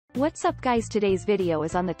What's up guys, today's video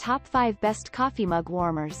is on the top 5 best coffee mug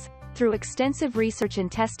warmers. Through extensive research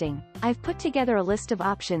and testing, I've put together a list of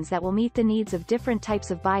options that will meet the needs of different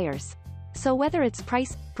types of buyers. So whether it's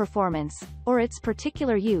price, performance, or its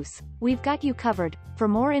particular use, we've got you covered. For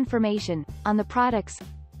more information on the products,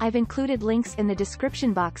 I've included links in the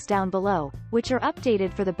description box down below, which are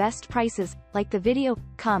updated for the best prices. Like the video,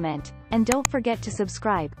 comment, and don't forget to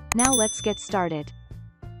subscribe. Now let's get started.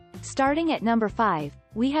 Starting at number 5,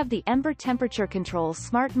 we have the Ember Temperature Control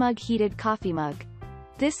Smart Mug Heated Coffee Mug.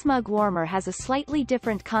 This mug warmer has a slightly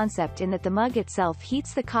different concept in that the mug itself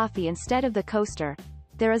heats the coffee instead of the coaster.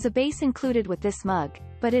 There is a base included with this mug,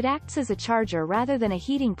 but it acts as a charger rather than a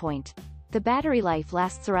heating point. The battery life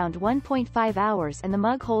lasts around 1.5 hours and the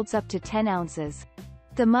mug holds up to 10 ounces.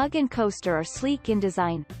 The mug and coaster are sleek in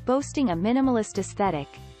design, boasting a minimalist aesthetic.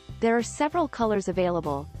 There are several colors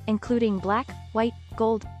available, including black, white,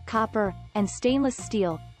 gold, copper, and stainless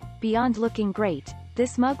steel. Beyond looking great,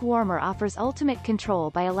 this mug warmer offers ultimate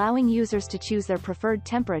control by allowing users to choose their preferred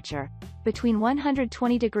temperature, between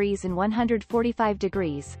 120 degrees and 145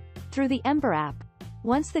 degrees, through the Ember app.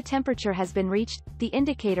 Once the temperature has been reached, the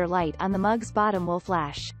indicator light on the mug's bottom will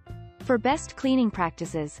flash. For best cleaning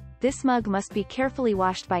practices, this mug must be carefully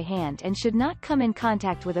washed by hand and should not come in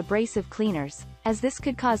contact with abrasive cleaners, as this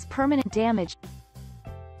could cause permanent damage.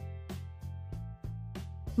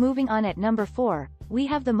 Moving on, at number 4, we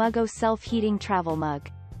have the Muggo Self-Heating Travel Mug.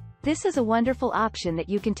 This is a wonderful option that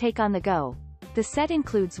you can take on the go. The set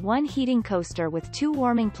includes one heating coaster with 2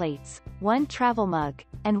 warming plates, 1 travel mug,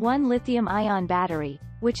 and 1 lithium-ion battery,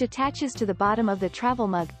 which attaches to the bottom of the travel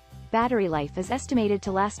mug. Battery life is estimated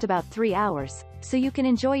to last about 3 hours, so you can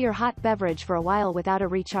enjoy your hot beverage for a while without a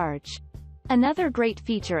recharge. Another great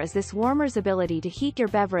feature is this warmer's ability to heat your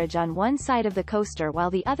beverage on one side of the coaster while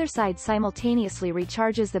the other side simultaneously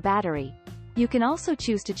recharges the battery. You can also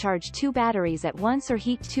choose to charge 2 batteries at once or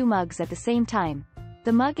heat 2 mugs at the same time.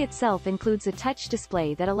 The mug itself includes a touch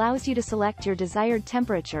display that allows you to select your desired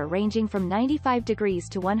temperature ranging from 95 degrees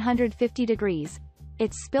to 150 degrees.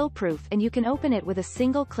 It's spill-proof and you can open it with a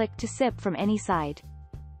single click to sip from any side.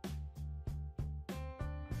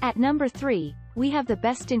 At number 3, we have the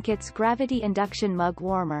Bestinnkits Gravity-Induction Mug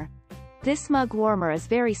Warmer. This mug warmer is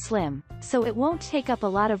very slim, so it won't take up a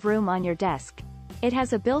lot of room on your desk. It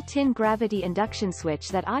has a built-in gravity induction switch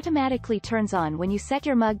that automatically turns on when you set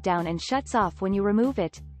your mug down and shuts off when you remove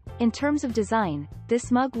it. In terms of design,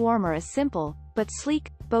 this mug warmer is simple, but sleek,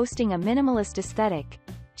 boasting a minimalist aesthetic.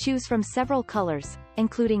 Choose from several colors,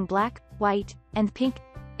 including black, white, and pink.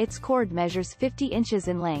 Its cord measures 50 inches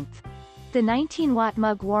in length. The 19-watt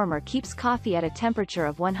mug warmer keeps coffee at a temperature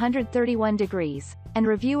of 131 degrees, and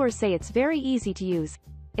reviewers say it's very easy to use.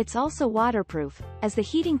 It's also waterproof, as the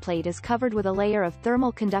heating plate is covered with a layer of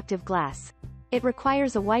thermal conductive glass. It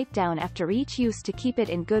requires a wipe down after each use to keep it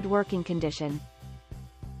in good working condition.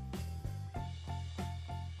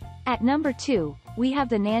 At number 2, we have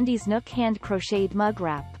the Nandy's Nook hand-crocheted mug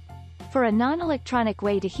wrap. For a non-electronic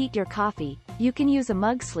way to heat your coffee, you can use a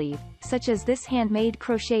mug sleeve, such as this handmade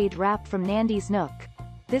crocheted wrap from Nandy's Nook.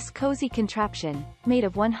 This cozy contraption, made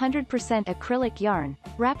of 100% acrylic yarn,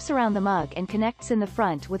 wraps around the mug and connects in the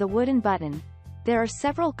front with a wooden button. There are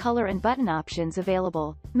several color and button options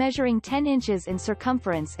available, measuring 10 inches in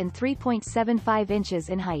circumference and 3.75 inches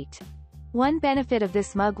in height. One benefit of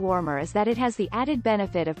this mug warmer is that it has the added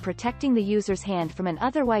benefit of protecting the user's hand from an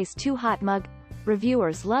otherwise too hot mug.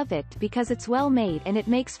 Reviewers love it because it's well made and it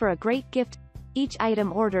makes for a great gift. Each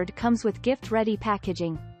item ordered comes with gift-ready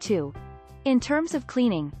packaging, too. In terms of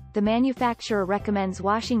cleaning, the manufacturer recommends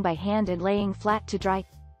washing by hand and laying flat to dry.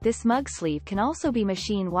 This mug sleeve can also be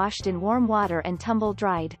machine washed in warm water and tumble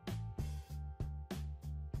dried.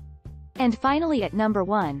 And finally, at number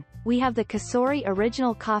 1, we have the Cosori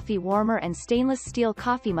Original Coffee Warmer and Stainless Steel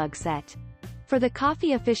Coffee Mug Set. For the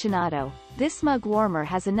coffee aficionado, this mug warmer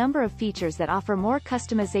has a number of features that offer more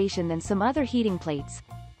customization than some other heating plates.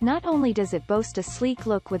 Not only does it boast a sleek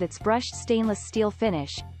look with its brushed stainless steel finish,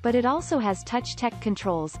 but it also has touch tech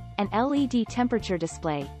controls, an LED temperature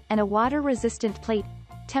display, and a water-resistant plate.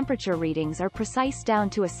 Temperature readings are precise down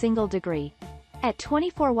to a single degree. At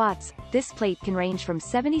 24 watts, this plate can range from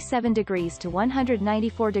 77 degrees to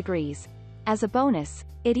 194 degrees. As a bonus,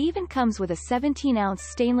 it even comes with a 17-ounce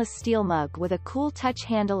stainless steel mug with a cool touch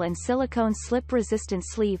handle and silicone slip-resistant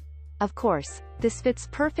sleeve. Of course, this fits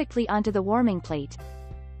perfectly onto the warming plate.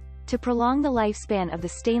 To prolong the lifespan of the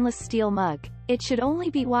stainless steel mug, it should only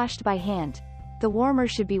be washed by hand. The warmer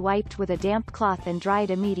should be wiped with a damp cloth and dried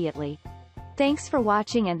immediately. Thanks for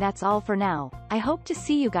watching, and that's all for now. I hope to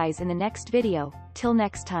see you guys in the next video. Till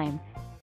next time.